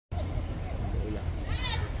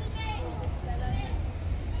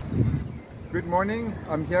Good morning,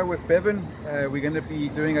 I'm here with Bevan. We're going to be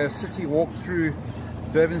doing a city walk through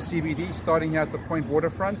Durban CBD, starting here at the Point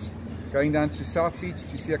Waterfront, going down to South Beach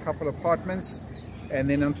to see a couple of apartments, and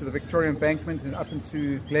then onto the Victoria Embankment and up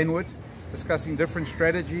into Glenwood, discussing different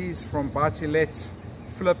strategies from buy-to-let,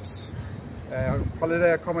 flips,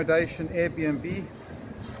 holiday accommodation, Airbnb.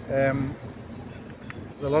 There's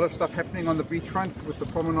a lot of stuff happening on the beachfront with the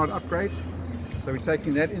promenade upgrade, so we're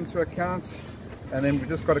taking that into account. And then we've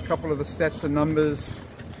just got a couple of the stats and numbers,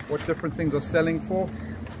 what different things are selling for.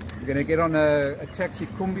 We're going to get on a taxi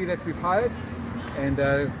Kumbi that we've hired and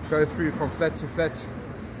go through from flat to flat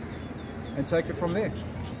and take it from there.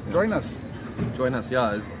 Join us. Join us,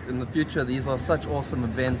 yeah. In the future, these are such awesome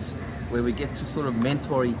events where we get to sort of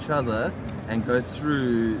mentor each other and go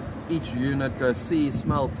through each unit, go see,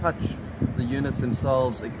 smell, touch the units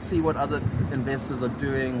themselves, see what other investors are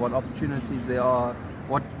doing, what opportunities there are,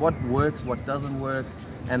 what works, what doesn't work,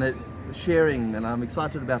 and sharing. And I'm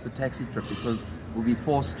excited about the taxi trip because we'll be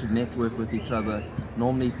forced to network with each other.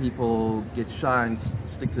 Normally people get shy and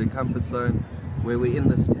stick to their comfort zone. Where we're in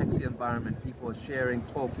this taxi environment, people are sharing,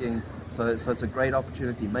 talking, so it's a great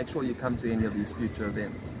opportunity. Make sure you come to any of these future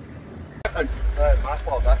events. My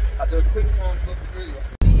fault, I do a quick count look through.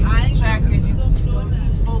 Eye track and you just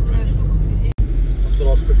focus. I thought I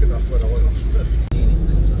was quick enough, but I wasn't.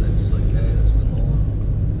 Anything, so that's okay, that's the norm.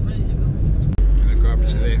 I'm going to go up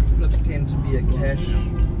to there. Flips tend to be a cash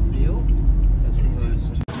deal as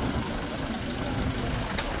opposed to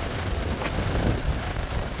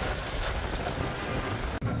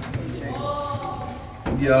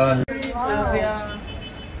yeah.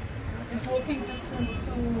 It's walking distance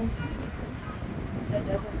to that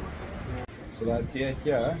doesn't. So the idea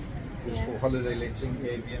here is for holiday letting,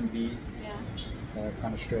 Airbnb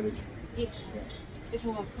kind of strategy. Yes. Yeah. It's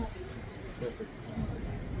more parties. Perfect.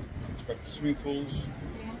 It's got swimming pools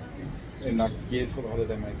and like geared for the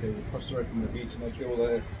holiday maker. We cross right from the beach, and that's where all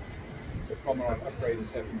the promenade upgrade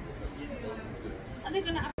is happening. Are they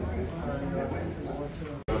gonna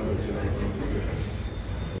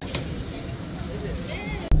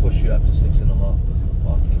push you up to 6.5 because of the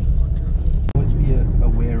parking. Always be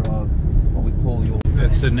aware of what we call your...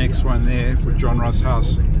 That's the next one there for John Ross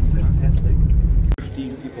House. It's fantastic.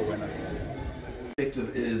 15 people went up. The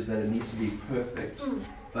objective is that it needs to be perfect,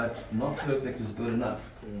 but not perfect is good enough.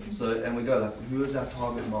 So, and we go like, who is our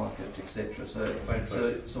target market, etc. So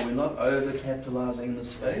we're not over capitalizing the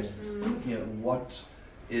space. Looking at what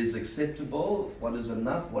is acceptable, what is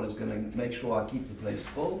enough, what is going to make sure I keep the place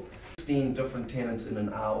full. 16 different tenants in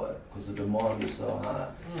an hour because the demand is so high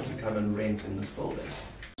to come and rent in this building.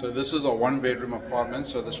 So this is a one-bedroom apartment,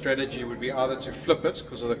 so the strategy would be either to flip it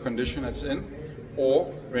because of the condition it's in,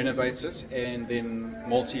 or renovate it and then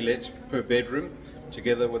multi-let per bedroom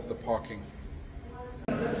together with the parking.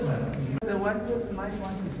 The one person might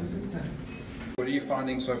want a visitor. What are you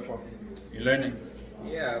finding so far? You're learning?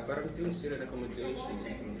 Yeah, but I'm doing student accommodation.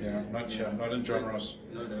 Yeah, not sure, not in John Ross.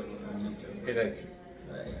 No. Headache.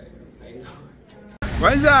 I know.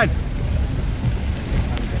 Wanzani?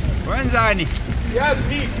 Wanzani? Yes,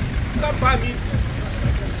 meat. Come buy meat.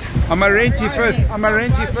 I'm a rent you first. I'm a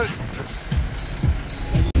rent you first.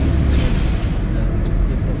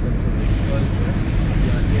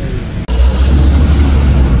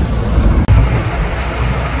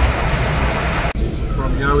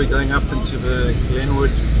 From here we're going up into the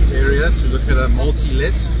Glenwood area to look at a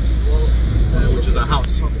multi-let, which is a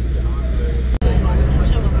house.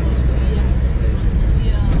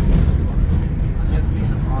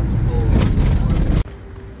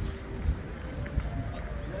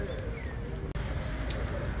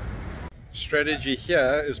 Strategy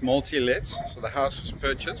here is multi-let, so the house was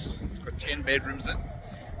purchased, it's got 10 bedrooms in,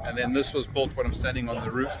 and then this was built when I'm standing on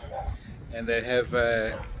the roof, and they have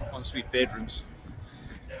ensuite bedrooms.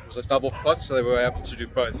 It was a double plot, so they were able to do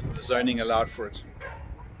both. The zoning allowed for it.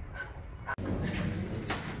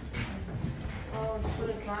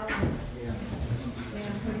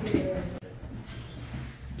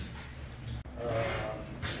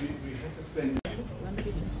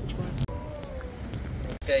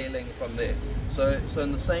 Scaling from there. So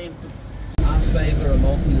in the same, I favour a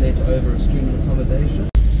multi-let over a student accommodation.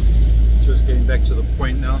 Just getting back to the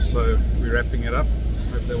point now, so we're wrapping it up.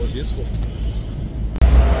 Hope that was useful.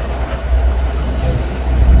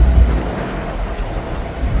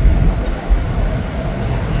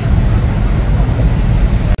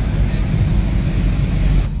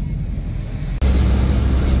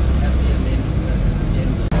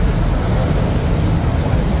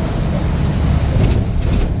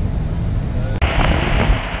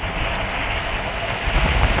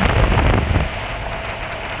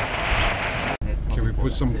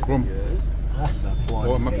 Put some crumb.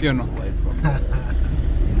 Oh, my piano.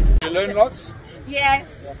 You learn lots? Yes.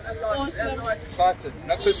 A lot, Awesome. a lot. Excited.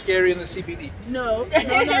 Not so scary in the CBD. No.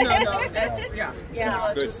 That's, yeah.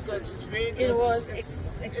 Yeah. It was good. It's very good. It was It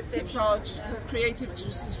keeps our creative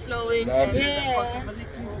juices flowing Lovely. and the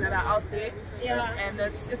possibilities that are out there. Yeah. And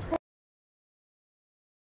it's